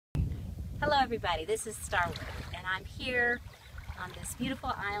Hello everybody, this is Starwood, and I'm here on this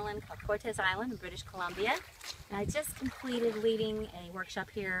beautiful island called Cortez Island in British Columbia. And I just completed leading a workshop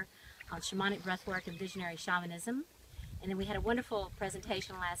here on shamanic breathwork and visionary shamanism. And then we had a wonderful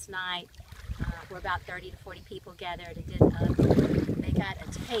presentation last night where about 30 to 40 people gathered and they got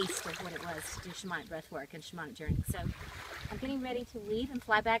a taste of what it was to do shamanic breathwork and shamanic journey. So I'm getting ready to leave and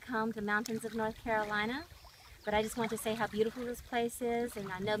fly back home to the mountains of North Carolina. But I just want to say how beautiful this place is, and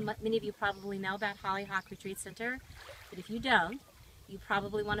I know many of you probably know about Hollyhock Retreat Center, but if you don't, you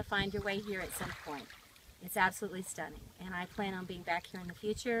probably want to find your way here at some point. It's absolutely stunning, and I plan on being back here in the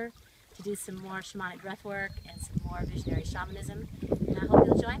future to do some more shamanic breathwork and some more visionary shamanism, and I hope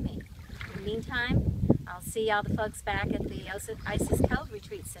you'll join me. In the meantime, I'll see all the folks back at the Isis Cove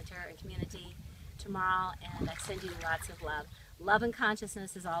Retreat Center and community tomorrow, and I send you lots of love. Love and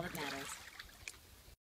consciousness is all that matters.